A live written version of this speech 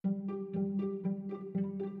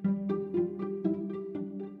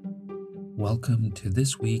Welcome to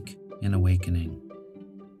This Week in Awakening.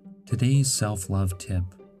 Today's self-love tip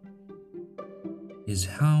is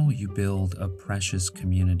how you build a precious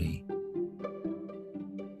community.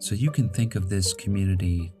 So you can think of this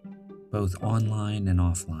community both online and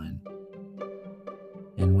offline.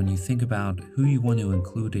 And when you think about who you want to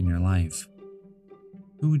include in your life,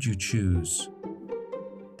 who would you choose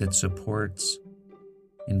that supports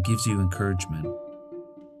and gives you encouragement?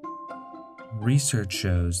 Research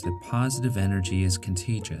shows that positive energy is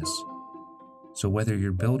contagious. So whether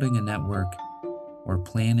you're building a network or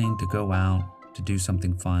planning to go out to do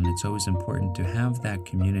something fun, it's always important to have that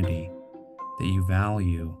community that you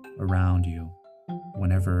value around you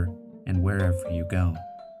whenever and wherever you go.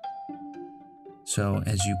 So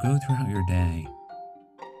as you go throughout your day,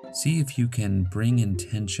 see if you can bring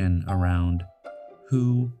intention around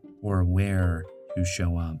who or where you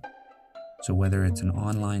show up. So whether it's an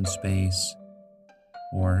online space,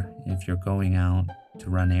 or if you're going out to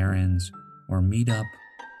run errands or meet up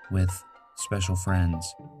with special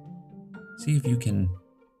friends, see if you can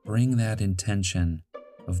bring that intention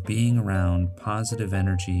of being around positive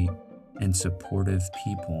energy and supportive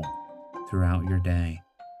people throughout your day.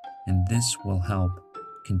 And this will help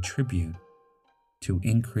contribute to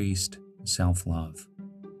increased self-love.